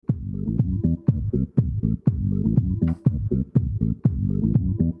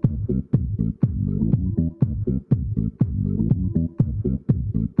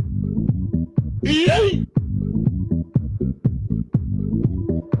All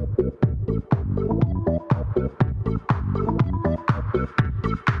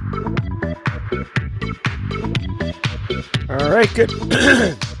right,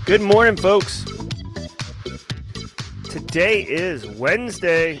 good morning, folks. Today is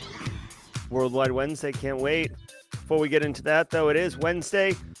Wednesday, Worldwide Wednesday. Can't wait. Before we get into that, though, it is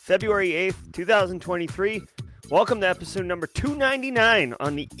Wednesday, February 8th, 2023. Welcome to episode number 299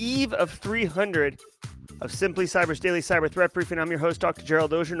 on the eve of 300 of Simply Cyber's Daily Cyber Threat Briefing. I'm your host, Dr.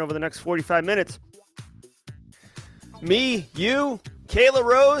 Gerald Ocean. Over the next 45 minutes, me, you, Kayla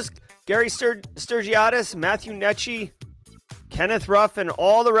Rose, Gary Sturgiadis, Matthew Netchie, Kenneth Ruff, and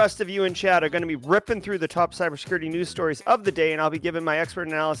all the rest of you in chat are going to be ripping through the top cybersecurity news stories of the day, and I'll be giving my expert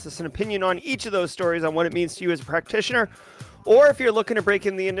analysis and opinion on each of those stories on what it means to you as a practitioner, or if you're looking to break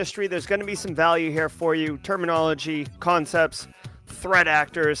in the industry, there's going to be some value here for you, terminology, concepts, threat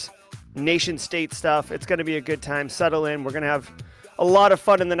actors, nation-state stuff. It's going to be a good time. Settle in. We're going to have a lot of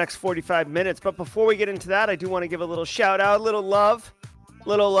fun in the next 45 minutes, but before we get into that, I do want to give a little shout-out, a little love,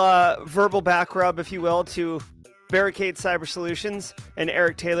 little verbal back rub, if you will, to Barricade Cyber Solutions and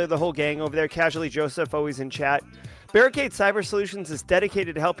Eric Taylor, the whole gang over there. Casually Joseph, always in chat. Barricade Cyber Solutions is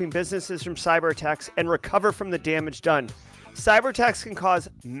dedicated to helping businesses from cyber attacks and recover from the damage done. Cyber attacks can cause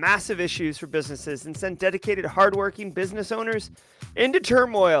massive issues for businesses and send dedicated, hardworking business owners into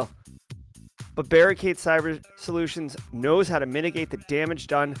turmoil. But Barricade Cyber Solutions knows how to mitigate the damage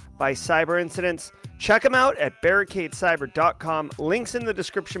done by cyber incidents. Check them out at barricadecyber.com. Links in the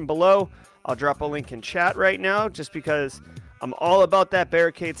description below. I'll drop a link in chat right now just because I'm all about that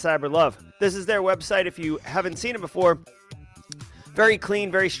Barricade Cyber love. This is their website if you haven't seen it before. Very clean,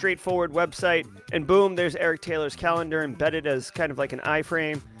 very straightforward website. And boom, there's Eric Taylor's calendar embedded as kind of like an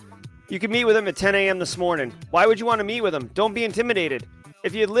iframe. You can meet with him at 10 a.m. this morning. Why would you want to meet with him? Don't be intimidated.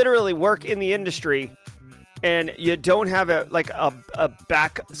 If you literally work in the industry and you don't have a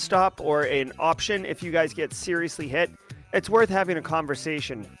backstop or an option if you guys get seriously hit, it's worth having a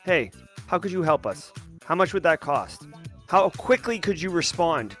conversation. Hey, how could you help us? How much would that cost? How quickly could you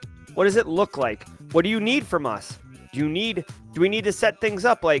respond? What does it look like? What do you need from us? Do we need to set things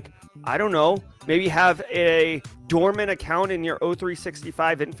up? Like, I don't know, maybe have a dormant account in your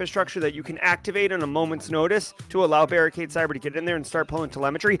O365 infrastructure that you can activate on a moment's notice to allow Barricade Cyber to get in there and start pulling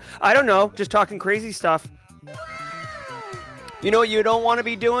telemetry. I don't know, just talking crazy stuff. You know what you don't want to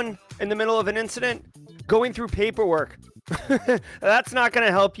be doing in the middle of an incident? Going through paperwork. That's not going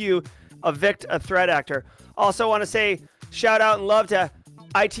to help you evict a threat actor. Also want to say shout out and love to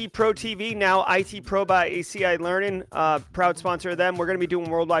IT Pro TV, now IT Pro by ACI Learning, proud sponsor of them. We're going to be doing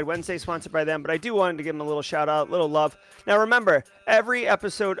Worldwide Wednesday, sponsored by them, but I do want to give them a little shout out, little love. Now remember, every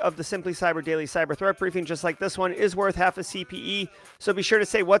episode of the Simply Cyber Daily Cyber Threat Briefing, just like this one, is worth half a CPE. So be sure to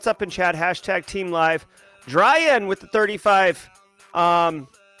say what's up in chat, hashtag Team Live. Dryan with the 35. I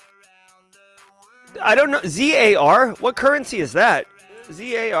don't know. ZAR? What currency is that?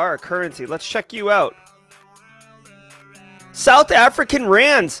 ZAR currency. Let's check you out. South African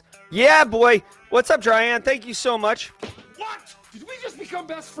rands. Yeah, boy. What's up, Dryan? Thank you so much. What? Did we just become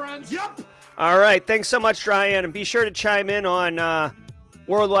best friends? Yep. All right. Thanks so much, Dryan. And be sure to chime in on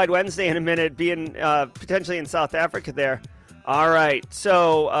Worldwide Wednesday in a minute, being potentially in South Africa there. All right.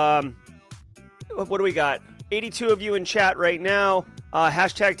 So what do we got? 82 of you in chat right now.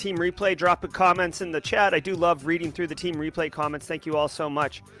 Hashtag Team Replay. Drop comments in the chat. I do love reading through the Team Replay comments. Thank you all so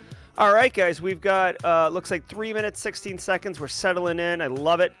much. All right, guys. We've got, looks like 3 minutes, 16 seconds. We're settling in. I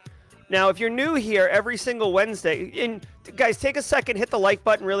love it. Now, if you're new here every single Wednesday, and guys, take a second, hit the like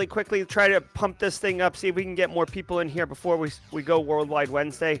button really quickly. Try to pump this thing up. See if we can get more people in here before we go Worldwide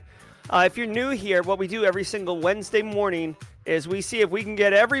Wednesday. If you're new here, what we do every single Wednesday morning is we see if we can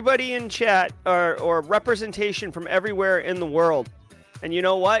get everybody in chat or representation from everywhere in the world. And you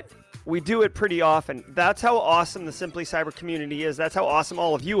know what? We do it pretty often. That's how awesome the Simply Cyber community is. That's how awesome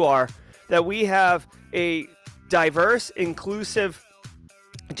all of you are, that we have a diverse, inclusive,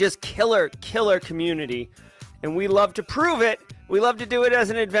 just killer community. And we love to prove it. We love to do it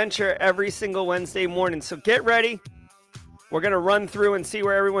as an adventure every single Wednesday morning. So get ready. We're going to run through and see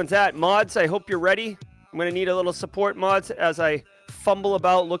where everyone's at. Mods, I hope you're ready. I'm going to need a little support, mods, as I fumble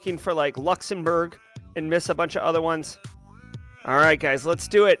about looking for like Luxembourg and miss a bunch of other ones. All right, guys, let's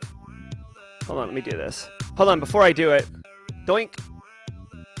do it. Hold on, let me do this. Hold on, before I do it. Doink.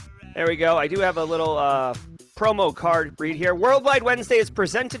 There we go. I do have a little promo card read here. Worldwide Wednesday is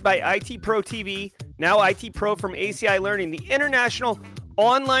presented by IT Pro TV, now IT Pro from ACI Learning, the international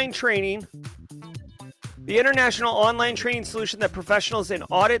online training solution that professionals in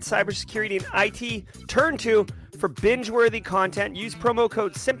audit, cybersecurity, and IT turn to for binge-worthy content. Use promo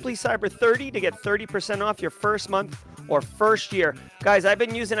code SimplyCyber30 to get 30% off your first month or first year. Guys, I've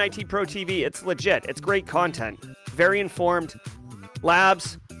been using IT Pro TV. It's legit. It's great content. Very informed.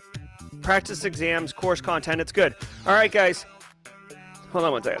 Labs, practice exams, course content. It's good. All right, guys. Hold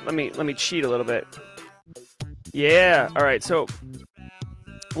on one second. Let me cheat a little bit. Yeah. All right. So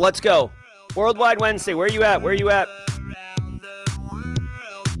let's go. Worldwide Wednesday. Where you at? Where you at?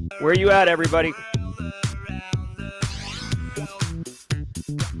 Where you at, everybody?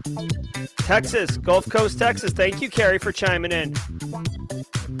 Texas, Gulf Coast, Texas. Thank you, Carrie, for chiming in.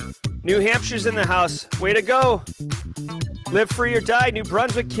 New Hampshire's in the house. Way to go. Live free or die. New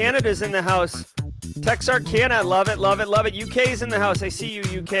Brunswick, Canada's in the house. Texarkana, love it, love it, love it. UK's in the house. I see you,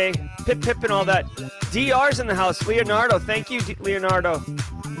 UK. Pip, pip, and all that. DR's in the house. Leonardo, thank you, Leonardo.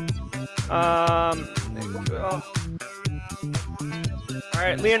 All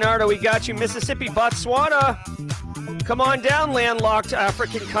right, Leonardo, we got you. Mississippi, Botswana. Come on down, landlocked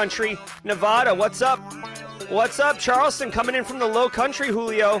African country. Nevada, what's up? What's up? Charleston, coming in from the low country,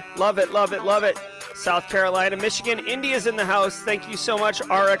 Julio. Love it, love it, love it. South Carolina, Michigan, India's in the house. Thank you so much,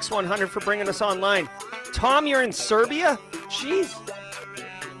 RX100, for bringing us online. Tom, you're in Serbia? Jeez.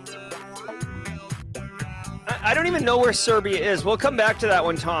 I don't even know where Serbia is. We'll come back to that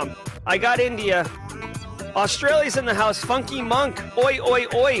one, Tom. I got India. Australia's in the house. Funky Monk. Oi, oi,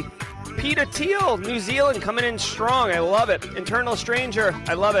 oi. Peter Teal, New Zealand, coming in strong. I love it. Internal Stranger.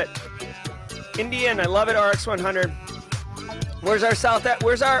 I love it. Indian. I love it. RX100. Where's our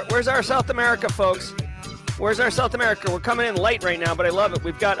South America, folks? Where's our South America? We're coming in light right now, but I love it.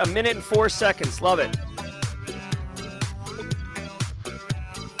 We've got 1 minute and 4 seconds. Love it.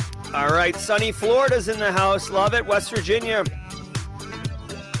 All right, sunny Florida's in the house. Love it. West Virginia.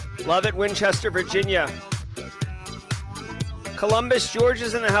 Love it. Winchester, Virginia. Columbus,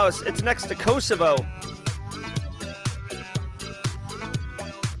 Georgia's in the house. It's next to Kosovo.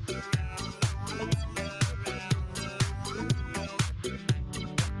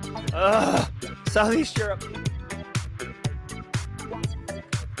 Southeast Europe.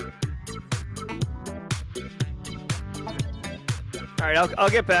 All right, I'll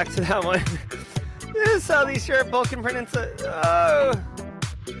get back to that one. Southeast Europe, Balkan Peninsula.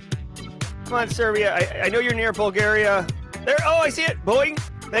 Come on, Serbia. I know you're near Bulgaria. There. Oh, I see it. Boing.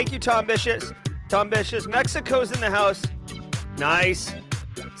 Thank you, Tom Vicious. Tom Vicious. Mexico's in the house. Nice.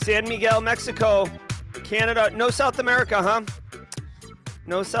 San Miguel, Mexico. Canada. No South America, huh?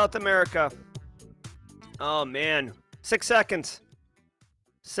 No South America. Oh, man. 6 seconds.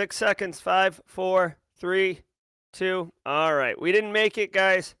 6 seconds. 5, 4, 3, 2. All right. We didn't make it,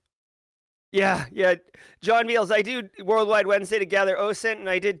 guys. Yeah. John Beals, I do Worldwide Wednesday to gather OSINT, and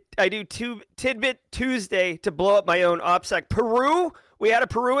I do Tidbit Tuesday to blow up my own OPSEC. Peru? We had a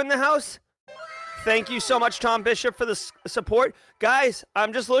Peru in the house? Thank you so much, Tom Bishop, for the support. Guys,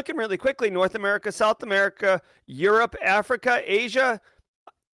 I'm just looking really quickly. North America, South America, Europe, Africa, Asia,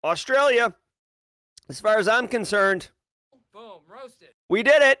 Australia. As far as I'm concerned, Boom, roasted. We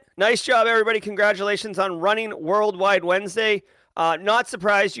did it. Nice job, everybody. Congratulations on running Worldwide Wednesday. Not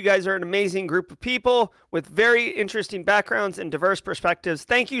surprised. You guys are an amazing group of people with very interesting backgrounds and diverse perspectives.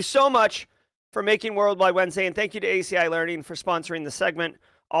 Thank you so much for making Worldwide Wednesday, and thank you to ACI Learning for sponsoring the segment,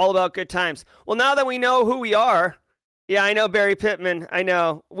 all about good times. Well, now that we know who we are, yeah, I know Barry Pittman. I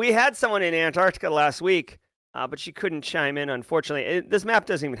know. We had someone in Antarctica last week, but she couldn't chime in, unfortunately. This map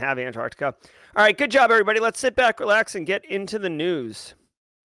doesn't even have Antarctica. All right, good job, everybody. Let's sit back, relax, and get into the news.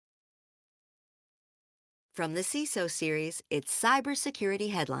 From the CISO series, it's Cybersecurity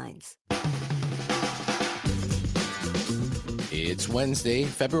Headlines. It's Wednesday,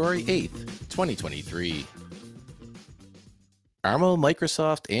 February 8th, 2023. Armo,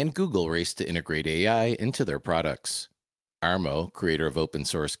 Microsoft, and Google race to integrate AI into their products. Armo, creator of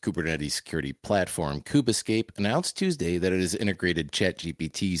open-source Kubernetes security platform Kubescape, announced Tuesday that it has integrated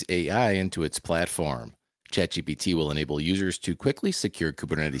ChatGPT's AI into its platform. ChatGPT will enable users to quickly secure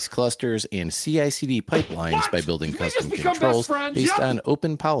Kubernetes clusters and CI/CD pipelines by building custom controls based on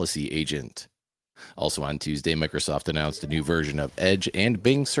Open Policy Agent. Also on Tuesday, Microsoft announced a new version of Edge and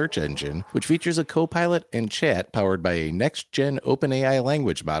Bing search engine, which features a Copilot and chat powered by a next-gen OpenAI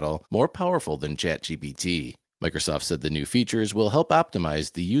language model more powerful than ChatGPT. Microsoft said the new features will help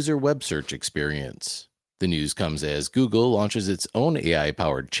optimize the user web search experience. The news comes as Google launches its own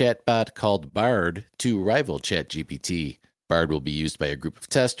AI-powered chatbot called Bard to rival ChatGPT. Bard will be used by a group of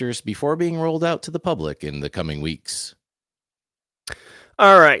testers before being rolled out to the public in the coming weeks.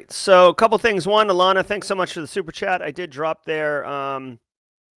 All right, so a couple things. One, Alana, thanks so much for the super chat. I did drop there.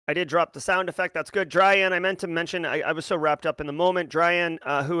 I did drop the sound effect. That's good. Dryan, I meant to mention, I was so wrapped up in the moment. Dryan,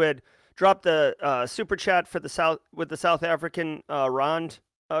 who had dropped the super chat for the South African rand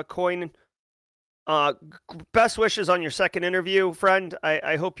coin. Best wishes on your second interview, friend.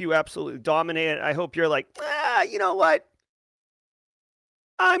 I hope you absolutely dominate it. I hope you're like, you know what?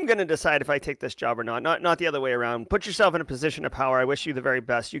 I'm going to decide if I take this job or not. Not the other way around. Put yourself in a position of power. I wish you the very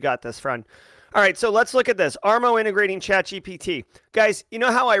best. You got this, friend. All right, so let's look at this. Armo integrating ChatGPT. Guys, you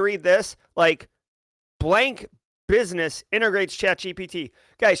know how I read this? Like, blank business integrates ChatGPT.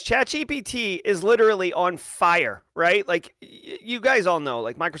 Guys, ChatGPT is literally on fire, right? Like, you guys all know,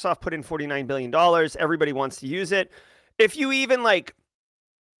 like, Microsoft put in $49 billion. Everybody wants to use it. If you even make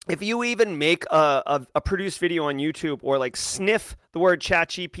a produced video on YouTube or like sniff the word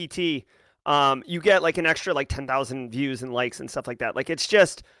ChatGPT, you get like an extra like 10,000 views and likes and stuff like that. Like, it's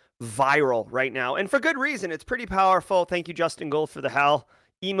just viral right now, and for good reason. It's pretty powerful. Thank you, Justin Gold, for the HAL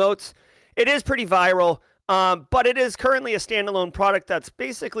emotes. It is pretty viral, but it is currently a standalone product that's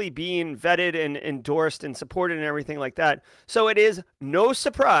basically being vetted and endorsed and supported and everything like that. So it is no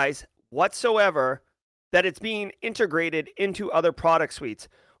surprise whatsoever that it's being integrated into other product suites.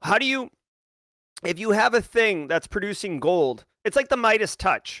 How do you, if you have a thing that's producing gold, it's like the Midas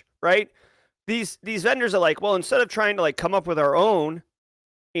touch, right? These vendors are like, well, instead of trying to like come up with our own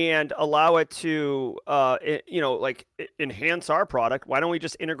and allow it to, enhance our product, why don't we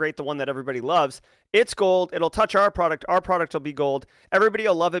just integrate the one that everybody loves? It's gold. It'll touch our product. Our product will be gold. Everybody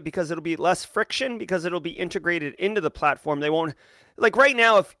will love it because it'll be less friction, because it'll be integrated into the platform. They won't, like right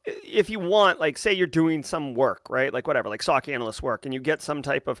now, if you want, like say you're doing some work, right? Like whatever, like SOC analyst work, and you get some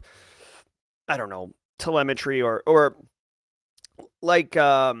type of, I don't know, telemetry or like,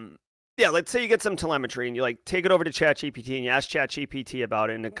 let's say you get some telemetry and you like take it over to ChatGPT and you ask ChatGPT about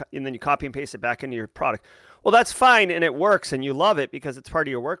it, and then you copy and paste it back into your product. Well, that's fine, and it works, and you love it because it's part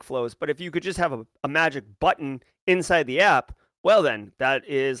of your workflows. But if you could just have a magic button inside the app, well, then that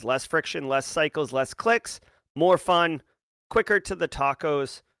is less friction, less cycles, less clicks, more fun, quicker to the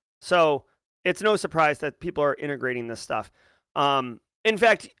tacos. So it's no surprise that people are integrating this stuff. In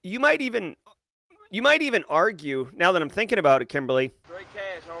fact, you might even argue, now that I'm thinking about it, Kimberly, Great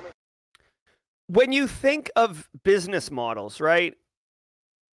cash, homie. when you think of business models, right?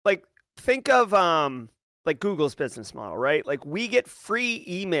 Like think of like Google's business model, right? Like we get free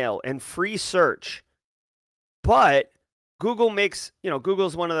email and free search, but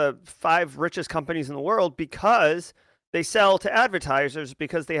Google's one of the 5 richest companies in the world because they sell to advertisers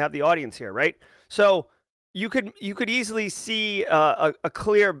because they have the audience here, right? So you could easily see a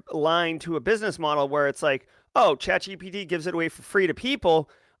clear line to a business model where it's like, oh, ChatGPT gives it away for free to people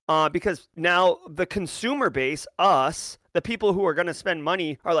because now the consumer base, us, the people who are going to spend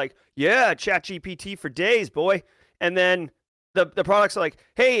money are like, yeah, ChatGPT for days, boy. And then the products are like,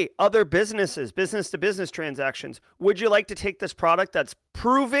 hey, other businesses, business to business transactions, would you like to take this product that's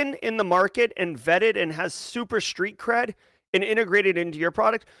proven in the market and vetted and has super street cred and integrated into your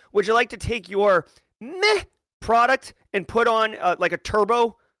product? Would you like to take your meh product and put on like a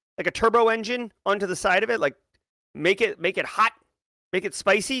turbo engine onto the side of it, like make it hot, make it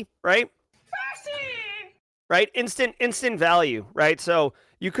spicy, right? Right, instant value, right? So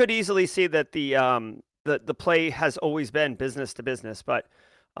you could easily see that the play has always been business to business, but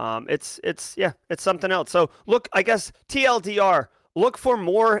it's something else. So look, I guess TLDR, look for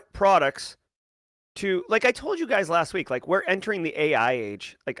more products to, like I told you guys last week, like we're entering the AI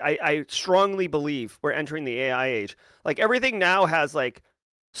age. Like I strongly believe we're entering the AI age. Like everything now has like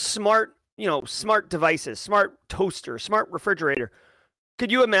smart devices, smart toaster, smart refrigerator.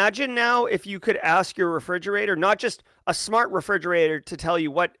 Could you imagine now if you could ask your refrigerator, not just a smart refrigerator to tell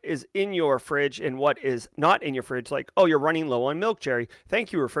you what is in your fridge and what is not in your fridge? Like, oh, you're running low on milk, Jerry.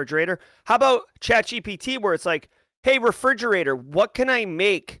 Thank you, refrigerator. How about ChatGPT where it's like, hey, refrigerator, what can I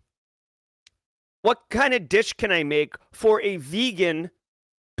make? What kind of dish can I make for a vegan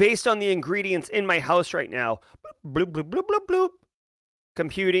based on the ingredients in my house right now? Bloop, bloop, bloop, bloop, bloop.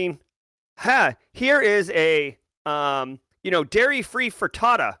 Computing. Here is a dairy-free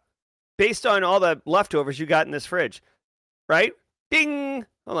frittata based on all the leftovers you got in this fridge, right? Ding!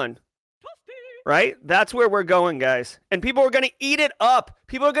 Hold on. Right? That's where we're going, guys. And people are going to eat it up.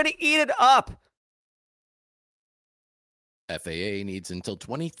 People are going to eat it up. FAA needs until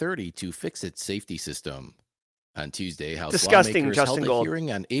 2030 to fix its safety system. On Tuesday, House Disgusting, lawmakers Justin held a Gold.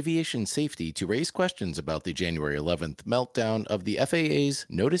 hearing on aviation safety to raise questions about the January 11th meltdown of the FAA's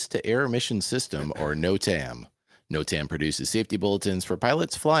Notice to Air Emission System, or NOTAM. NOTAM produces safety bulletins for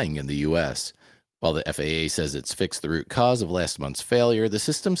pilots flying in the U.S. While the FAA says it's fixed the root cause of last month's failure, the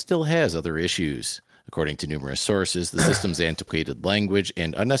system still has other issues. According to numerous sources, the system's antiquated language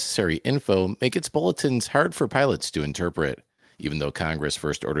and unnecessary info make its bulletins hard for pilots to interpret. Even though Congress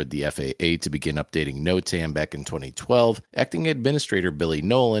first ordered the FAA to begin updating NOTAM back in 2012, Acting Administrator Billy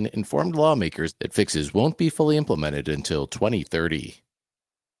Nolan informed lawmakers that fixes won't be fully implemented until 2030.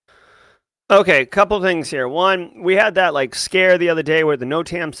 Okay, couple things here. One, we had that like scare the other day where the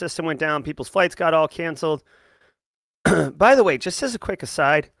NOTAM system went down, people's flights got all canceled. By the way, just as a quick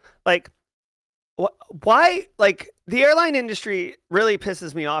aside, like why, like, the airline industry really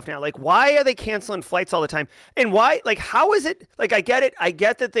pisses me off now. Like, why are they canceling flights all the time? And why, like, how is it, like, I get it. I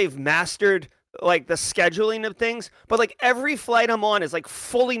get that they've mastered, like, the scheduling of things, but, like, every flight I'm on is, like,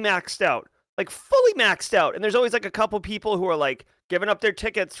 fully maxed out. Like, fully maxed out. And there's always, like, a couple people who are, like, giving up their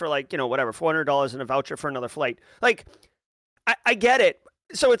tickets for, like, you know, whatever, $400 and a voucher for another flight. Like, I get it.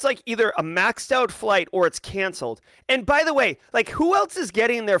 So it's like either a maxed out flight or it's canceled. And by the way, like, who else is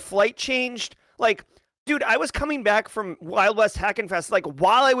getting their flight changed? Like, dude, I was coming back from Wild West Hackenfest. Like,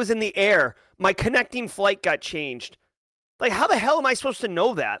 while I was in the air, my connecting flight got changed. Like, how the hell am I supposed to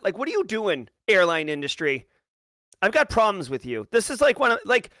know that? Like, what are you doing, airline industry? I've got problems with you. This is like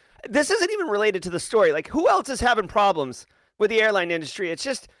this isn't even related to the story. Like, who else is having problems with the airline industry? It's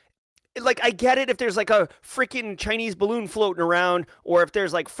just, like, I get it if there's like a freaking Chinese balloon floating around, or if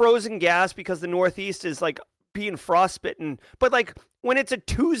there's like frozen gas because the Northeast is like being frostbitten. But like, when it's a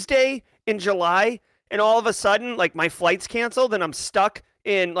Tuesday in July and all of a sudden, like, my flight's canceled and I'm stuck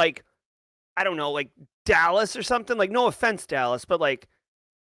in, like, I don't know, like Dallas or something. Like, no offense, Dallas, but like,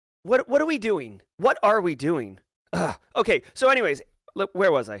 what are we doing? What are we doing? Ugh. Okay, so anyways, look,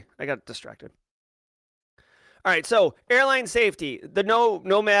 where was I? I got distracted. All right, so airline safety, the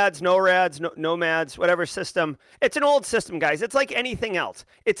nomads, nomads, whatever system. It's an old system, guys. It's like anything else.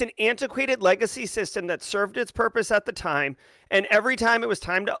 It's an antiquated legacy system that served its purpose at the time, and every time it was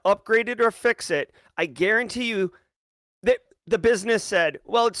time to upgrade it or fix it, I guarantee you that the business said,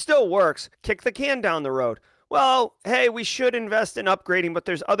 well, it still works. Kick the can down the road. Well, hey, we should invest in upgrading, but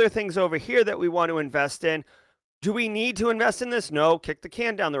there's other things over here that we want to invest in. Do we need to invest in this? No, kick the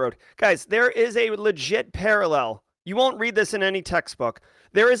can down the road. Guys, there is a legit parallel. You won't read this in any textbook.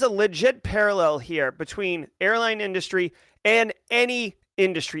 There is a legit parallel here between airline industry and any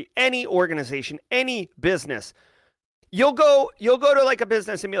industry, any organization, any business. You'll go to like a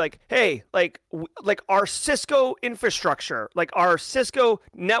business and be like, hey, like our Cisco infrastructure, like our Cisco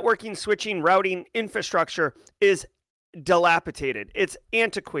networking, switching, routing infrastructure is dilapidated. It's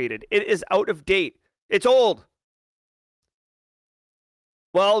antiquated. It is out of date. It's old.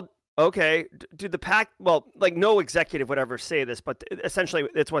 Well, okay. Do the like, no executive would ever say this, but essentially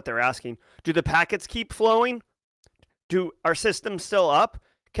it's what they're asking. Do the packets keep flowing? Do our systems still up?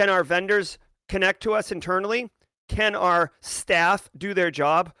 Can our vendors connect to us internally? Can our staff do their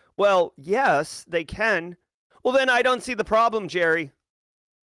job? Well, yes, they can. Well, then I don't see the problem, Jerry.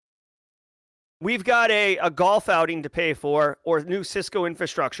 We've got a golf outing to pay for, or new Cisco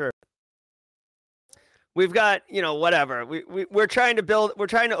infrastructure. We've got, you know, whatever. We're trying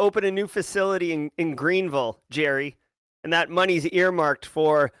to open a new facility in Greenville, Jerry. And that money's earmarked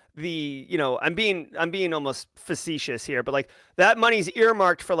for the, you know, I'm being almost facetious here, but like, that money's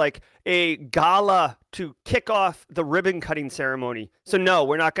earmarked for like a gala to kick off the ribbon cutting ceremony. So no,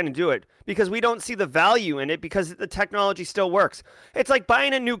 we're not going to do it because we don't see the value in it because the technology still works. It's like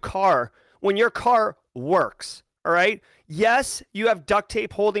buying a new car when your car works. All right. Yes, you have duct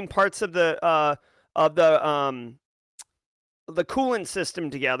tape holding parts of the coolant system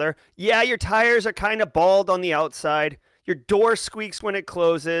together. Yeah, your tires are kind of bald on the outside. Your door squeaks when it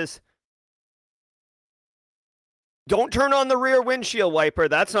closes. Don't turn on the rear windshield wiper.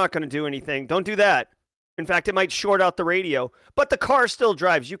 That's not going to do anything. Don't do that. In fact, it might short out the radio, but the car still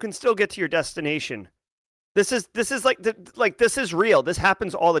drives. You can still get to your destination. This is this is real. This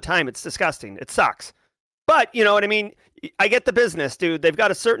happens all the time. It's disgusting. It sucks. But you know what I mean? I get the business, dude. They've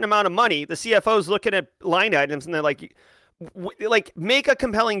got a certain amount of money. The CFO's looking at line items and they're like, make a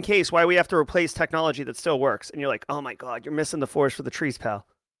compelling case why we have to replace technology that still works. And you're like, oh my God, you're missing the forest for the trees, pal.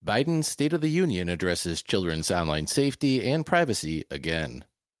 Biden's State of the Union addresses children's online safety and privacy again.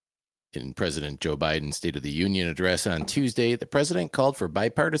 In President Joe Biden's State of the Union address on Tuesday, the president called for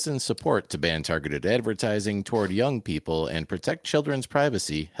bipartisan support to ban targeted advertising toward young people and protect children's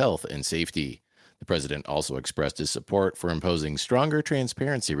privacy, health, and safety. The president also expressed his support for imposing stronger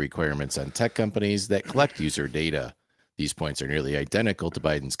transparency requirements on tech companies that collect user data. These points are nearly identical to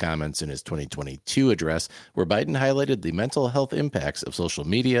Biden's comments in his 2022 address, where Biden highlighted the mental health impacts of social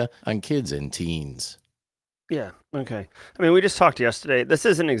media on kids and teens. Yeah, okay. I mean, we just talked yesterday. This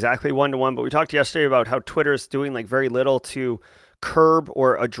isn't exactly one-to-one, but we talked yesterday about how Twitter's doing like very little to curb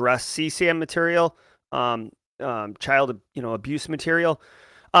or address CSAM material, child abuse material.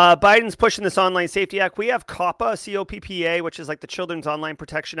 Biden's pushing this Online Safety Act. We have COPPA, COPPA, which is like the Children's Online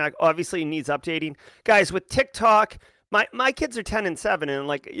Protection Act. Obviously, needs updating. Guys, with TikTok, my kids are 10 and 7, and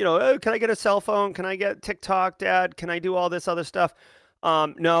like, oh, can I get a cell phone? Can I get TikTok, Dad? Can I do all this other stuff?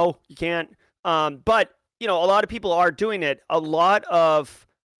 No, you can't. But, a lot of people are doing it. A lot of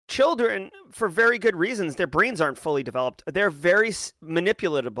children, for very good reasons, their brains aren't fully developed. They're very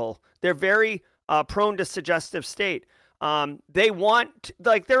manipulatable. They're very prone to suggestive state. They want,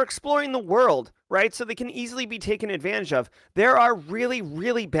 they're exploring the world, right? So they can easily be taken advantage of. There are really,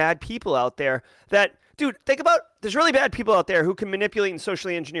 really bad people out there that, dude, there's really bad people out there who can manipulate and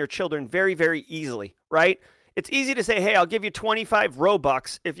socially engineer children very, very easily, right? It's easy to say, hey, I'll give you 25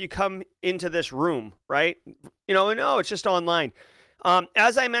 Robux if you come into this room, right? No, it's just online.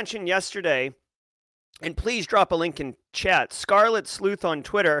 As I mentioned yesterday, and please drop a link in chat, Scarlet Sleuth on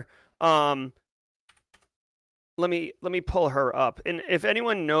Twitter, let me pull her up. And if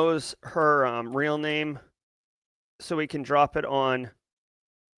anyone knows her real name, so we can drop it on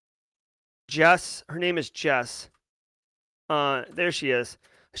Jess. Her name is Jess. There she is.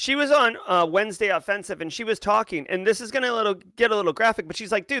 She was on Wednesday Offensive, and she was talking, and this is going to get a little graphic, but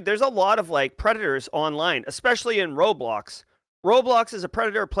she's like, dude, there's a lot of like predators online, especially in Roblox. Roblox is a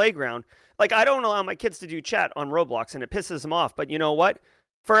predator playground. Like, I don't allow my kids to do chat on Roblox, and it pisses them off. But you know what?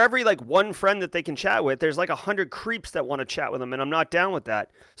 For every like one friend that they can chat with, there's like 100 creeps that want to chat with them, and I'm not down with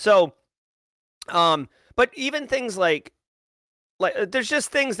that. So, but even things like there's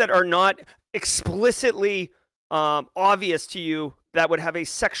just things that are not explicitly obvious to you that would have a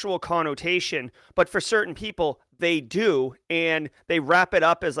sexual connotation, but for certain people they do, and they wrap it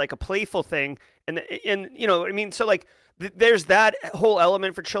up as like a playful thing, and you know what I mean. So like there's that whole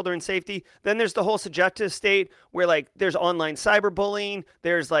element for children's safety. Then there's the whole suggestive state where like there's online cyberbullying,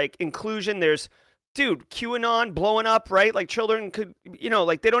 there's like inclusion, there's QAnon blowing up, right? Like children could,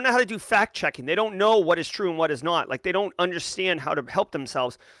 like they don't know how to do fact checking. They don't know what is true and what is not. Like they don't understand how to help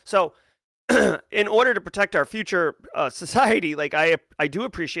themselves. So in order to protect our future society, like I do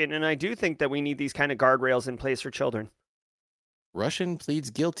appreciate it, and I do think that we need these kind of guardrails in place for children. Russian pleads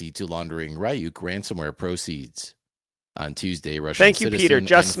guilty to laundering Ryuk ransomware proceeds. On Tuesday, Russian citizen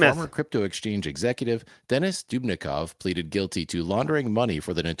and former crypto exchange executive Denis Dubnikov pleaded guilty to laundering money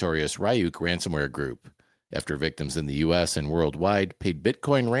for the notorious Ryuk ransomware group. After victims in the U.S. and worldwide paid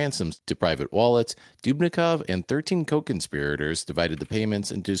Bitcoin ransoms to private wallets, Dubnikov and 13 co-conspirators divided the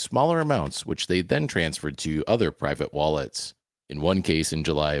payments into smaller amounts, which they then transferred to other private wallets. In one case in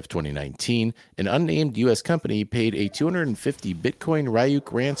July of 2019, an unnamed U.S. company paid a 250 Bitcoin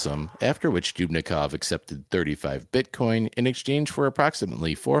Ryuk ransom, after which Dubnikov accepted 35 Bitcoin in exchange for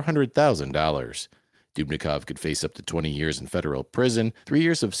approximately $400,000. Dubnikov could face up to 20 years in federal prison, 3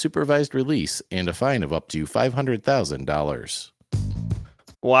 years of supervised release, and a fine of up to $500,000.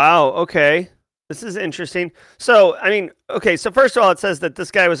 Wow, okay. This is interesting. So, so first of all, it says that this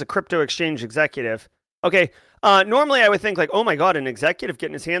guy was a crypto exchange executive. Okay. Normally I would think like, oh my God, an executive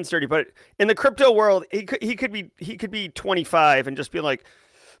getting his hands dirty, but in the crypto world, he could be 25 and just be like,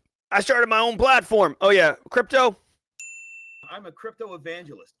 I started my own platform. Oh yeah, crypto. I'm a crypto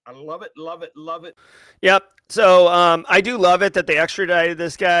evangelist. I love it, love it, love it. Yep. So I do love it that they extradited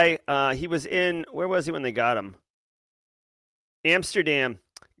this guy. He was where was he when they got him? Amsterdam.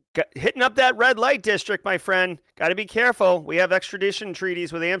 Hitting up that red light district, my friend. Got to be careful. We have extradition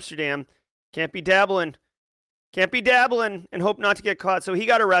treaties with Amsterdam. Can't be dabbling and hope not to get caught. So he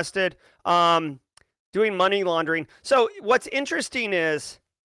got arrested doing money laundering. So what's interesting is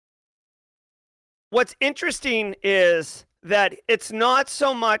that it's not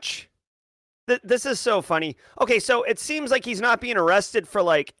so much this is so funny. Okay, so it seems like he's not being arrested for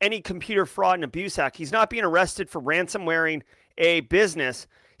like any computer fraud and abuse act. He's not being arrested for ransomwaring a business.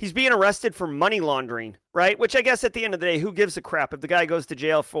 He's being arrested for money laundering, right? Which I guess at the end of the day, who gives a crap if the guy goes to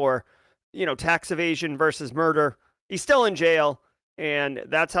jail for tax evasion versus murder? He's still in jail, and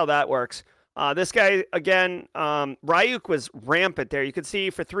that's how that works. This guy, again, Ryuk was rampant there. You could see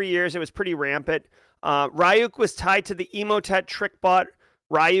for 3 years it was pretty rampant. Ryuk was tied to the Emotet TrickBot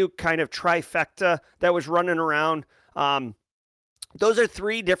Ryuk kind of trifecta that was running around. Those are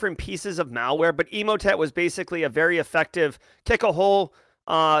 3 different pieces of malware, but Emotet was basically a very effective kick a hole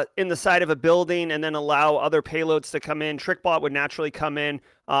in the side of a building and then allow other payloads to come in. TrickBot would naturally come in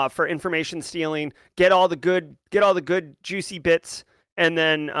for information stealing, get all the good juicy bits, and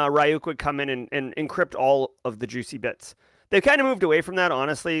then Ryuk would come in and encrypt all of the juicy bits. They've kind of moved away from that,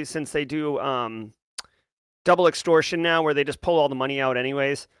 honestly, since they do double extortion now, where they just pull all the money out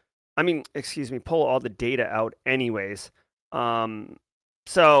anyways. Pull all the data out anyways.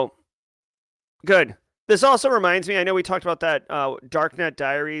 So good. This also reminds me, I know we talked about that Darknet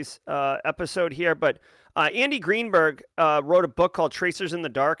Diaries episode here, but Andy Greenberg wrote a book called Tracers in the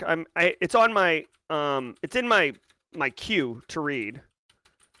Dark. It's on my it's in my queue to read.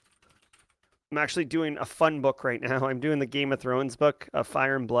 I'm actually doing a fun book right now. I'm doing the Game of Thrones book,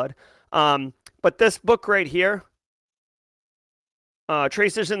 Fire and Blood. But this book right here,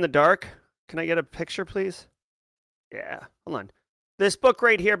 Tracers in the Dark. Can I get a picture, please? Yeah, hold on. This book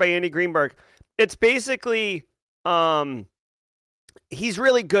right here by Andy Greenberg. It's basically, he's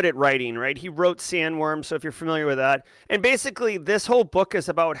really good at writing, right? He wrote Sandworm, so if you're familiar with that. And basically, this whole book is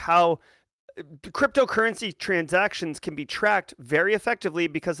about how cryptocurrency transactions can be tracked very effectively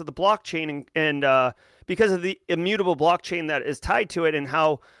because of the blockchain and because of the immutable blockchain that is tied to it, and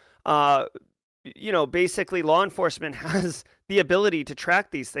how basically law enforcement has the ability to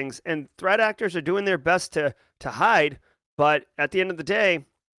track these things, and threat actors are doing their best to hide, but at the end of the day,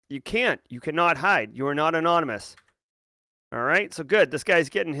 you cannot hide. You are not anonymous. All right, so good. This guy's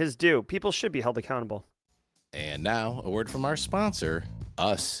getting his due. People should be held accountable. And now, a word from our sponsor,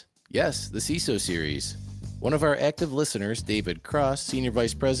 us. Yes, the CISO series. One of our active listeners, David Cross, Senior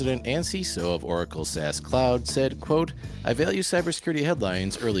Vice President and CISO of Oracle SaaS Cloud, said, quote, "I value cybersecurity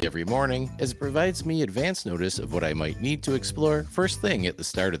headlines early every morning as it provides me advance notice of what I might need to explore first thing at the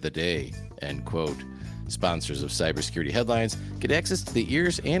start of the day," end quote. Sponsors of cybersecurity headlines get access to the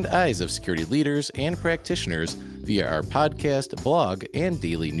ears and eyes of security leaders and practitioners via our podcast, blog, and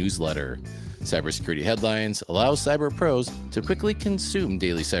daily newsletter. Cybersecurity Headlines allows cyber pros to quickly consume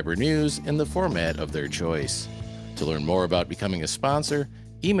daily cyber news in the format of their choice. To learn more about becoming a sponsor,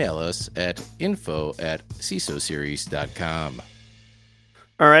 email us at info@cisoseries.com.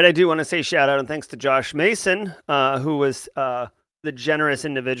 All right, I do want to say shout out and thanks to Josh Mason, who was the generous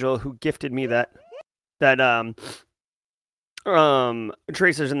individual who gifted me that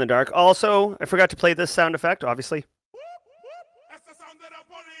Tracers in the Dark. Also, I forgot to play this sound effect, obviously.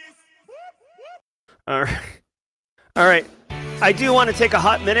 All right. I do want to take a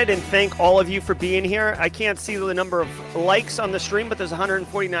hot minute and thank all of you for being here. I can't see the number of likes on the stream, but there's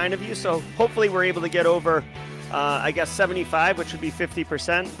 149 of you, so hopefully we're able to get over, 75, which would be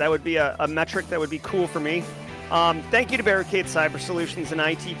 50%. That would be a metric that would be cool for me. Thank you to Barricade Cyber Solutions and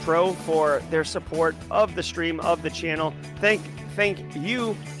IT Pro for their support of the stream, of the channel. Thank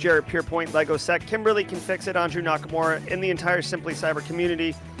you, Jared Pierpoint, LegoSec, Kimberly Can Fix It, Andrew Nakamura, and the entire Simply Cyber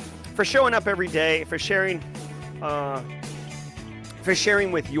community for showing up every day, for sharing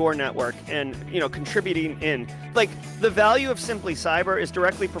with your network and, contributing in. Like, the value of Simply Cyber is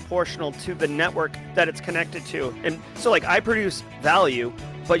directly proportional to the network that it's connected to. And so, I produce value,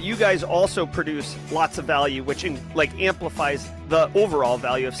 but you guys also produce lots of value, which amplifies the overall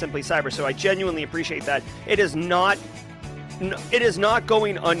value of Simply Cyber. So I genuinely appreciate that. It is not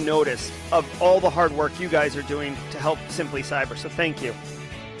going unnoticed of all the hard work you guys are doing to help Simply Cyber. So thank you.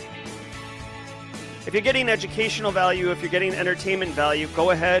 If you're getting educational value, if you're getting entertainment value,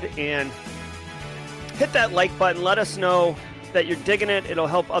 go ahead and hit that like button. Let us know that you're digging it. It'll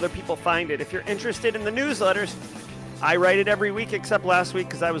help other people find it. If you're interested in the newsletters, I write it every week except last week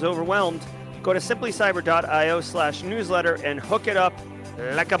because I was overwhelmed. Go to simplycyber.io/newsletter and hook it up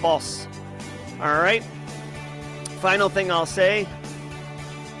like a boss. All right. Final thing I'll say.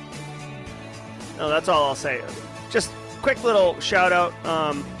 No, that's all I'll say. Just quick little shout out.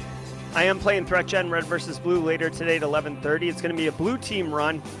 I am playing Threat Gen Red versus Blue later today at 11:30. It's going to be a blue team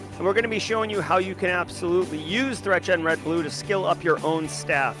run, and we're going to be showing you how you can absolutely use Threat Gen Red Blue to skill up your own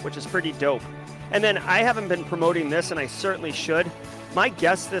staff, which is pretty dope. And then I haven't been promoting this, and I certainly should. My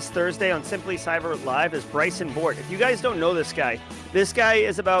guest this Thursday on Simply Cyber Live is Bryson Bort. If you guys don't know this guy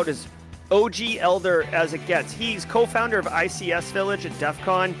is about as OG elder as it gets. He's co-founder of ICS Village at DEF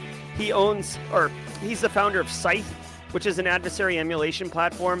CON. He's the founder of Scythe, which is an adversary emulation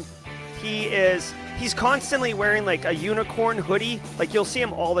platform. He's constantly wearing a unicorn hoodie. You'll see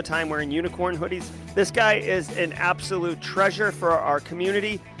him all the time wearing unicorn hoodies. This guy is an absolute treasure for our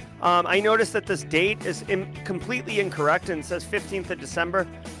community. I noticed that this date is completely incorrect and says 15th of December.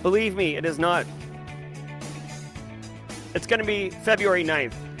 Believe me, it is not. It's going to be February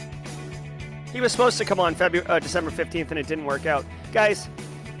 9th. He was supposed to come on December 15th and it didn't work out. Guys,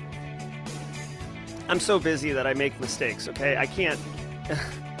 I'm so busy that I make mistakes, okay? I can't.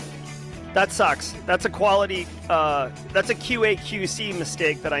 That sucks. That's a quality, that's a QA QC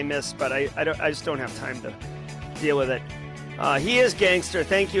mistake that I missed, but I just don't have time to deal with it. He is gangster.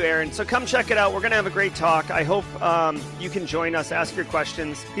 Thank you, Aaron. So come check it out. We're going to have a great talk. I hope you can join us, ask your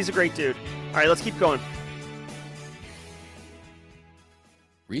questions. He's a great dude. All right, let's keep going.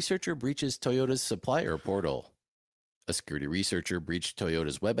 Researcher breaches Toyota's supplier portal. A security researcher breached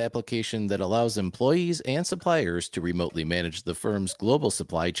Toyota's web application that allows employees and suppliers to remotely manage the firm's global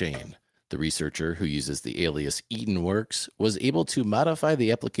supply chain. The researcher, who uses the alias EdenWorks, was able to modify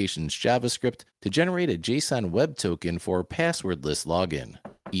the application's JavaScript to generate a JSON web token for passwordless login.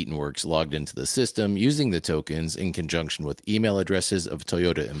 EdenWorks logged into the system using the tokens in conjunction with email addresses of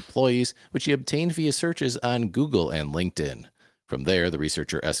Toyota employees, which he obtained via searches on Google and LinkedIn. From there, the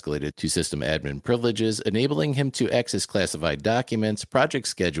researcher escalated to system admin privileges, enabling him to access classified documents, project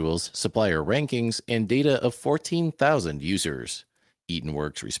schedules, supplier rankings, and data of 14,000 users.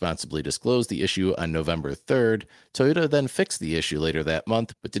 EdenWorks responsibly disclosed the issue on November 3rd. Toyota then fixed the issue later that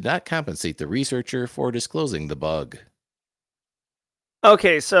month, but did not compensate the researcher for disclosing the bug.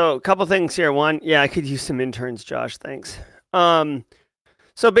 Okay, so a couple things here. One, yeah, I could use some interns, Josh. Thanks.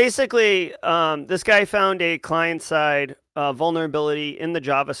 So basically, this guy found a client-side vulnerability in the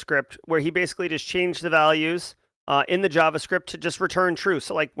JavaScript where he basically just changed the values in the JavaScript to just return true.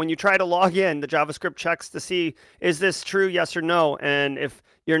 So like when you try to log in, the JavaScript checks to see, is this true, yes or no? And if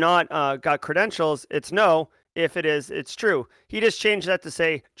you're not got credentials, it's no. If it is, it's true. He just changed that to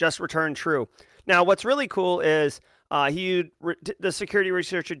say, just return true. Now, what's really cool is the security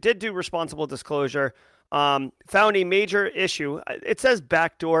researcher did do responsible disclosure, found a major issue. It says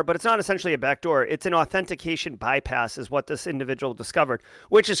backdoor, but it's not essentially a backdoor. It's an authentication bypass is what this individual discovered,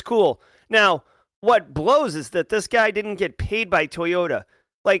 which is cool. Now, what blows is that this guy didn't get paid by Toyota.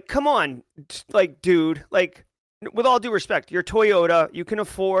 Like, come on, like, dude, like, with all due respect, you're Toyota. You can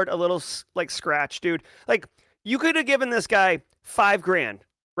afford a little, like, scratch, dude. Like, you could have given this guy $5,000.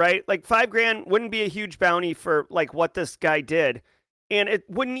 Right? Like $5,000 wouldn't be a huge bounty for like what this guy did. And it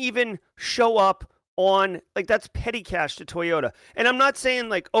wouldn't even show up on like that's petty cash to Toyota. And I'm not saying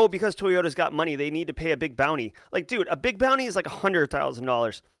like, oh, because Toyota's got money, they need to pay a big bounty. Like, dude, a big bounty is like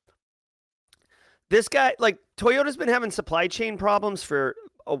 $100,000. This guy, like Toyota's been having supply chain problems for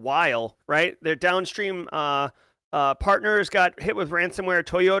a while, right? Their downstream partners got hit with ransomware.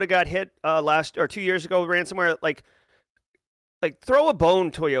 Toyota got hit 2 years ago with ransomware. Like, throw a bone,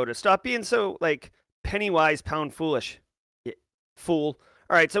 Toyota. Stop being so, like, penny wise, pound foolish. Yeah, fool.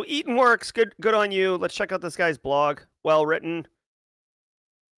 All right, so EdenWorks, good on you. Let's check out this guy's blog. Well written.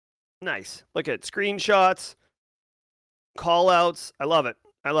 Nice. Look at screenshots, call-outs. I love it.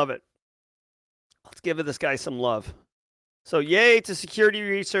 I love it. Let's give this guy some love. So, yay to security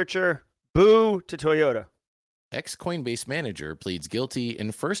researcher. Boo to Toyota. Ex-Coinbase manager pleads guilty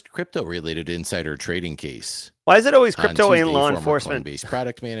in first crypto-related insider trading case. Why is it always crypto and law former enforcement? Coinbase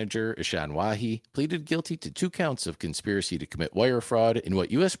product manager Ishan Wahi pleaded guilty to 2 counts of conspiracy to commit wire fraud in what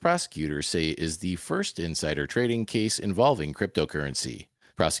U.S. prosecutors say is the first insider trading case involving cryptocurrency.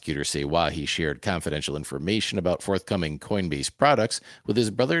 Prosecutors say Wahi shared confidential information about forthcoming Coinbase products with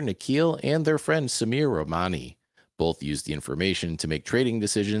his brother Nikhil and their friend Samir Romani. Both used the information to make trading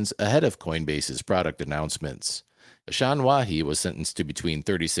decisions ahead of Coinbase's product announcements. Ishan Wahi was sentenced to between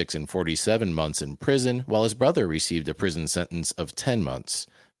 36 and 47 months in prison, while his brother received a prison sentence of 10 months.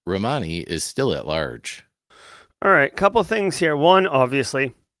 Romani is still at large. All right, couple things here. One,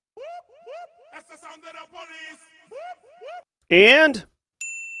 obviously. And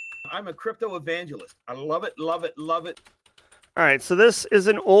I'm a crypto evangelist. I love it, love it, love it. all right, so this is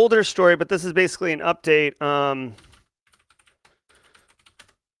an older story, but this is basically an update. Hold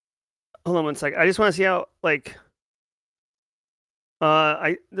on one sec. I just want to see how, like,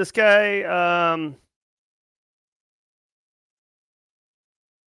 this guy,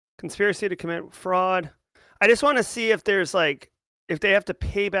 conspiracy to commit fraud. I just want to see if there's like, if they have to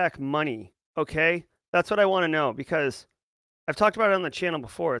pay back money. Okay, that's what I want to know because I've talked about it on the channel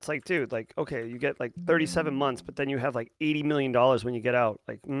before. It's like, dude, like, okay, you get like 37 months, but then you have like $80 million when you get out.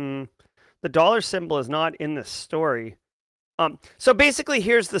 Like, the dollar symbol is not in this story. So basically,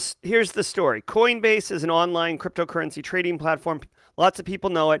 here's the story. Coinbase is an online cryptocurrency trading platform. Lots of people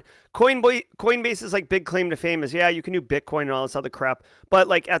know it. Coinbase is like big claim to fame is, yeah, you can do Bitcoin and all this other crap. But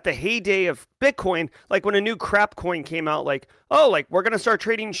like at the heyday of Bitcoin, like when a new crap coin came out, like, oh, like we're going to start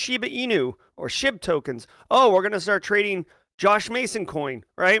trading Shiba Inu or SHIB tokens. Oh, we're going to start trading Josh Mason coin,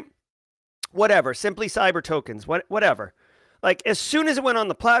 right? Whatever, simply cyber tokens, whatever. Like as soon as it went on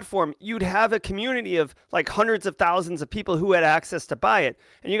the platform, you'd have a community of like hundreds of thousands of people who had access to buy it.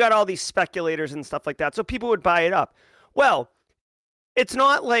 And you got all these speculators and stuff like that. So people would buy it up. Well, it's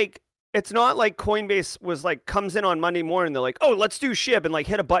not like Coinbase was like comes in on Monday morning. They're like, oh, let's do SHIB and like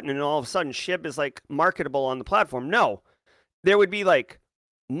hit a button. And all of a sudden SHIB is like marketable on the platform. No, there would be like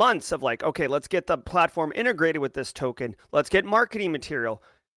months of like, okay, let's get the platform integrated with this token. Let's get marketing material.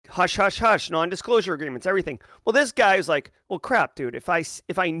 Hush, hush, hush, non-disclosure agreements, everything. Well, this guy's like, well, crap, dude, if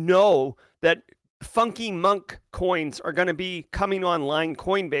I know that Funky Monk coins are going to be coming online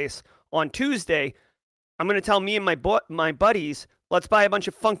Coinbase on Tuesday. I'm going to tell me and my buddies, let's buy a bunch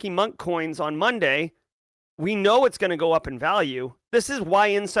of Funky Monk coins on Monday. We know it's going to go up in value. This is why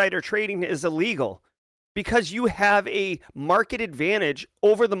insider trading is illegal, because you have a market advantage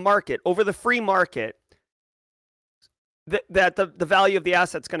over the market, over the free market, that the value of the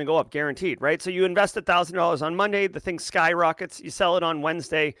asset's going to go up, guaranteed, right? So you invest $1,000 on Monday, the thing skyrockets, you sell it on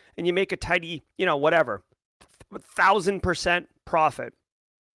Wednesday, and you make a tidy, 1,000% profit.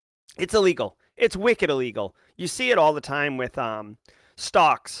 It's illegal. It's wicked illegal. You see it all the time with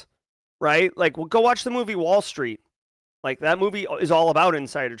stocks, right? Like, well, go watch the movie Wall Street. Like, that movie is all about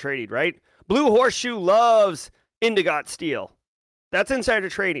insider trading, right? Blue Horseshoe loves Indigot Steel. That's insider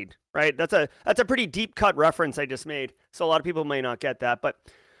trading, right? That's a pretty deep cut reference I just made. So a lot of people may not get that. But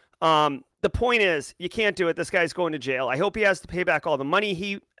the point is, you can't do it. This guy's going to jail. I hope he has to pay back all the money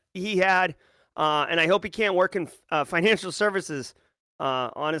he had. And I hope he can't work in financial services.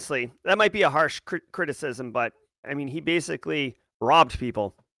 Honestly, that might be a harsh criticism, but I mean, he basically robbed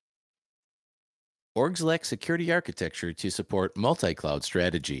people. Orgs lack security architecture to support multi-cloud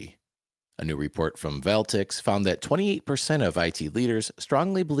strategy. A new report from Valtix found that 28% of IT leaders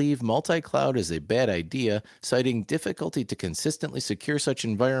strongly believe multi-cloud is a bad idea, citing difficulty to consistently secure such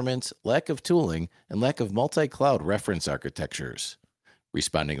environments, lack of tooling, and lack of multi-cloud reference architectures.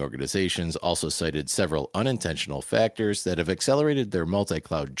 Responding organizations also cited several unintentional factors that have accelerated their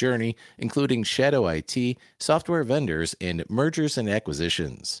multi-cloud journey, including shadow IT, software vendors, and mergers and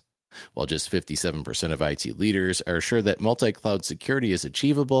acquisitions. While just 57% of IT leaders are sure that multi-cloud security is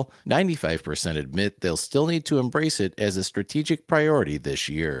achievable, 95% admit they'll still need to embrace it as a strategic priority this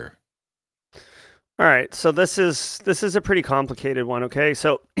year. All right, so this is a pretty complicated one, okay?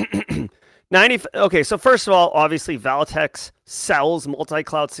 So so first of all, obviously Valtix sells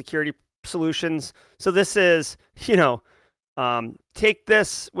multi-cloud security solutions. So this is, take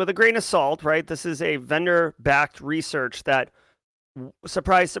this with a grain of salt, right? This is a vendor-backed research that,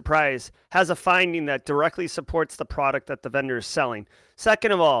 surprise, surprise, has a finding that directly supports the product that the vendor is selling.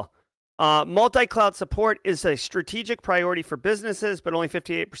 Second of all, multi-cloud support is a strategic priority for businesses, but only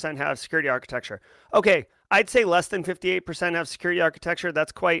 58% have security architecture. Okay, I'd say less than 58% have security architecture.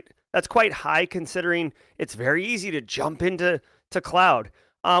 That's quite high, considering it's very easy to jump into cloud.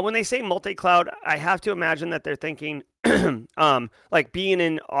 When they say multi-cloud, I have to imagine that they're thinking like being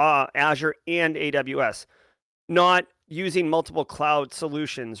in Azure and AWS, not using multiple cloud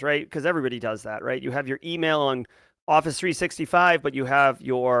solutions, right? Because everybody does that, right? You have your email on Office 365, but you have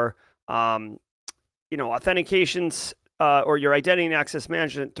your, authentications or your identity and access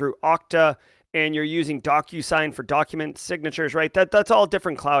management through Okta, and you're using DocuSign for document signatures, right? That's all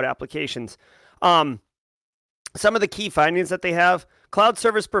different cloud applications. Some of the key findings that they have: cloud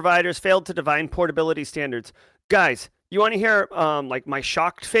service providers failed to define portability standards. Guys, you want to hear like my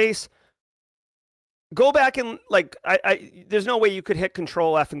shocked face? Go back and there's no way you could hit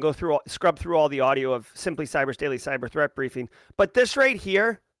Control F and scrub through all the audio of Simply Cyber's daily cyber threat briefing. But this right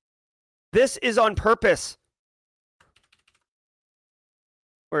here, this is on purpose.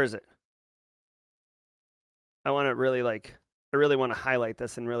 Where is it? I really want to highlight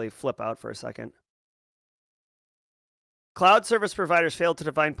this and really flip out for a second. Cloud service providers failed to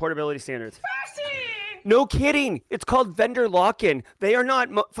define portability standards. No kidding. It's called vendor lock-in. They are not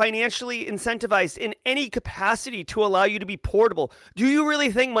financially incentivized in any capacity to allow you to be portable. Do you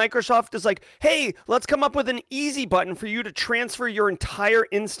really think Microsoft is like, hey, let's come up with an easy button for you to transfer your entire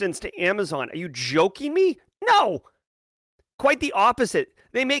instance to Amazon? Are you joking me? No. Quite the opposite.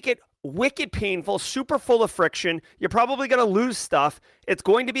 They make it wicked painful, super full of friction. You're probably going to lose stuff. It's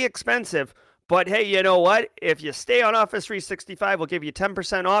going to be expensive. But hey, you know what? If you stay on Office 365, we'll give you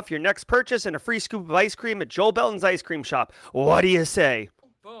 10% off your next purchase and a free scoop of ice cream at Joel Belton's Ice Cream Shop. What do you say?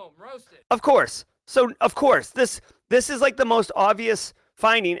 Boom, roasted. Of course. So, of course, this is like the most obvious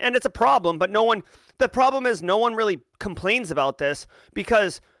finding, and it's a problem, but the problem is no one really complains about this,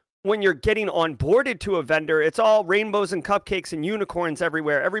 because when you're getting onboarded to a vendor, it's all rainbows and cupcakes and unicorns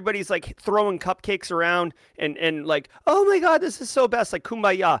everywhere. Everybody's like throwing cupcakes around and like, oh my God, this is so best, like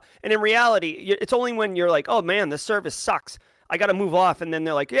kumbaya. And in reality, it's only when you're like, oh man, this service sucks, I got to move off. And then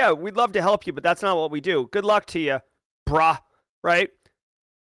they're like, yeah, we'd love to help you, but that's not what we do. Good luck to you, brah, right?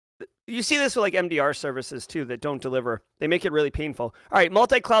 You see this with like MDR services too that don't deliver. They make it really painful. All right,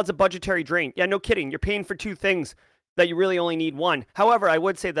 multi-cloud's a budgetary drain. Yeah, no kidding. You're paying for two things that you really only need one. However, I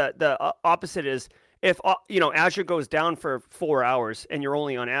would say that the opposite is, if Azure goes down for 4 hours and you're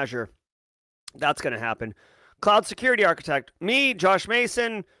only on Azure, that's going to happen. Cloud security architect, me, Josh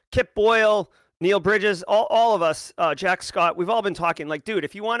Mason, Kip Boyle, Neil Bridges, all of us, Jack Scott, we've all been talking like, dude,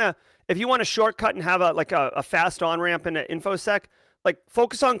 if you want to shortcut and have a fast on ramp into InfoSec, like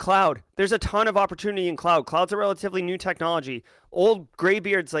focus on cloud. There's a ton of opportunity in cloud. Cloud's a relatively new technology. Old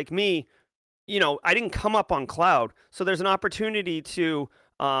graybeards like me, I didn't come up on cloud. So there's an opportunity to,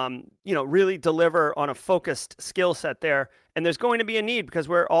 really deliver on a focused skill set there. And there's going to be a need because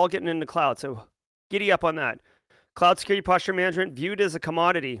we're all getting into cloud. So giddy up on that. Cloud security posture management viewed as a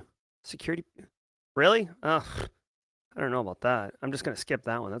commodity. Security, really? I don't know about that. I'm just going to skip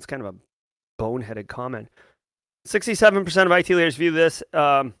that one. That's kind of a boneheaded comment. 67% of IT leaders view this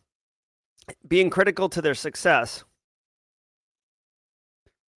being critical to their success.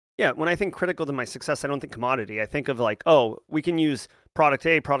 Yeah, when I think critical to my success, I don't think commodity. I think of like, oh, we can use product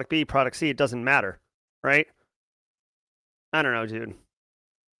A, product B, product C. It doesn't matter, right? I don't know, dude.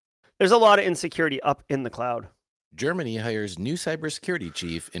 There's a lot of insecurity up in the cloud. Germany hires new cybersecurity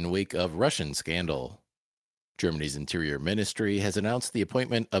chief in wake of Russian scandal. Germany's Interior Ministry has announced the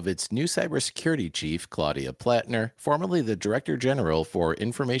appointment of its new cybersecurity chief, Claudia Plattner, formerly the Director General for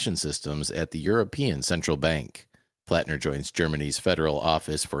Information Systems at the European Central Bank. Plattner joins Germany's Federal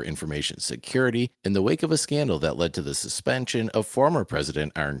Office for Information Security in the wake of a scandal that led to the suspension of former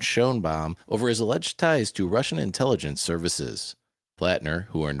President Arnd Schoenbaum over his alleged ties to Russian intelligence services. Plattner,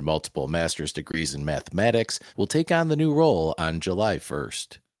 who earned multiple master's degrees in mathematics, will take on the new role on July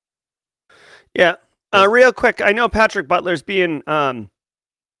 1st. Yeah. Real quick, I know Patrick Butler's being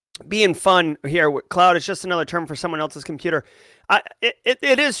fun here. Cloud is just another term for someone else's computer.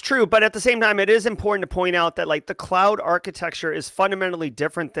 It is true, but at the same time, it is important to point out that like the cloud architecture is fundamentally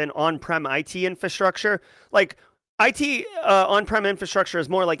different than on-prem IT infrastructure. Like IT on-prem infrastructure is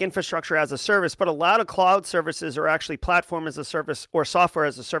more like infrastructure as a service, but a lot of cloud services are actually platform as a service or software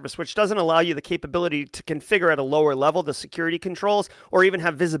as a service, which doesn't allow you the capability to configure at a lower level the security controls or even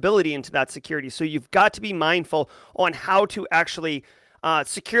have visibility into that security. So you've got to be mindful on how to actually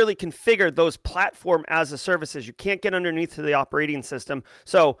securely configure those platform as a services. You can't get underneath to the operating system.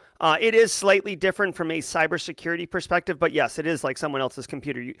 So it is slightly different from a cybersecurity perspective, but yes, it is like someone else's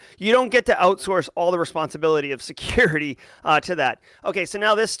computer. You don't get to outsource all the responsibility of security to that. Okay, so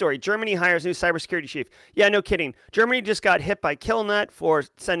now this story. Germany hires new cybersecurity chief. Yeah, no kidding. Germany just got hit by Killnet for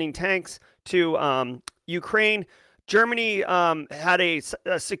sending tanks to Ukraine. Germany had a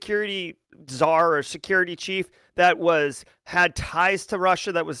security czar or security chief that had ties to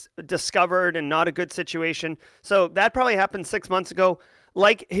Russia that was discovered and not a good situation. So that probably happened 6 months ago.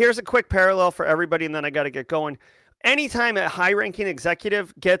 Like, here's a quick parallel for everybody, and then I got to get going. Anytime a high-ranking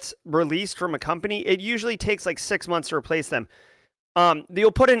executive gets released from a company, it usually takes like 6 months to replace them.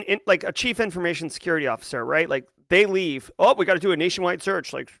 You'll put in like a chief information security officer, right? Like they leave. Oh, we got to do a nationwide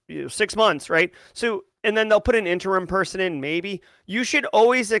search, like 6 months, right? So, and then they'll put an interim person in, maybe. You should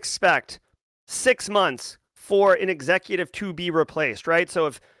always expect 6 months for an executive to be replaced, right?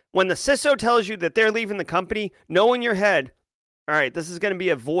 So when the CISO tells you that they're leaving the company, know in your head, all right, this is going to be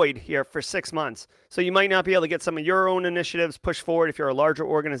a void here for 6 months. So you might not be able to get some of your own initiatives pushed forward if you're a larger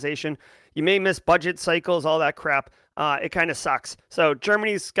organization. You may miss budget cycles, all that crap. It kind of sucks. So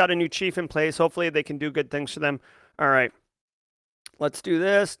Germany's got a new chief in place. Hopefully they can do good things for them. All right, let's do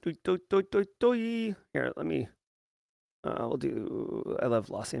this. Here, let me, I love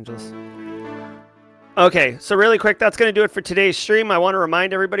Los Angeles. Okay, so really quick, that's going to do it for today's stream. I want to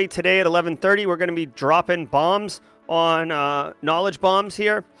remind everybody today at 11:30, we're going to be dropping bombs on knowledge bombs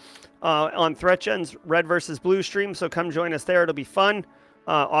here on ThreatGen's Red versus Blue stream. So come join us there. It'll be fun.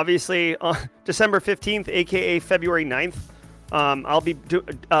 Obviously, December 15th, aka February 9th, I'll be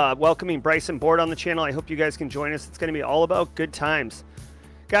welcoming Bryson Board on the channel. I hope you guys can join us. It's going to be all about good times.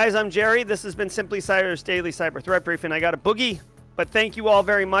 Guys, I'm Jerry. This has been Simply Cyber's Daily Cyber Threat Briefing. I got a boogie, but thank you all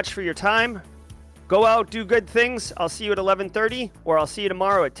very much for your time. Go out, do good things. I'll see you at 11:30, or I'll see you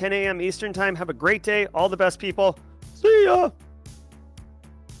tomorrow at 10 a.m. Eastern Time. Have a great day. All the best, people. See ya.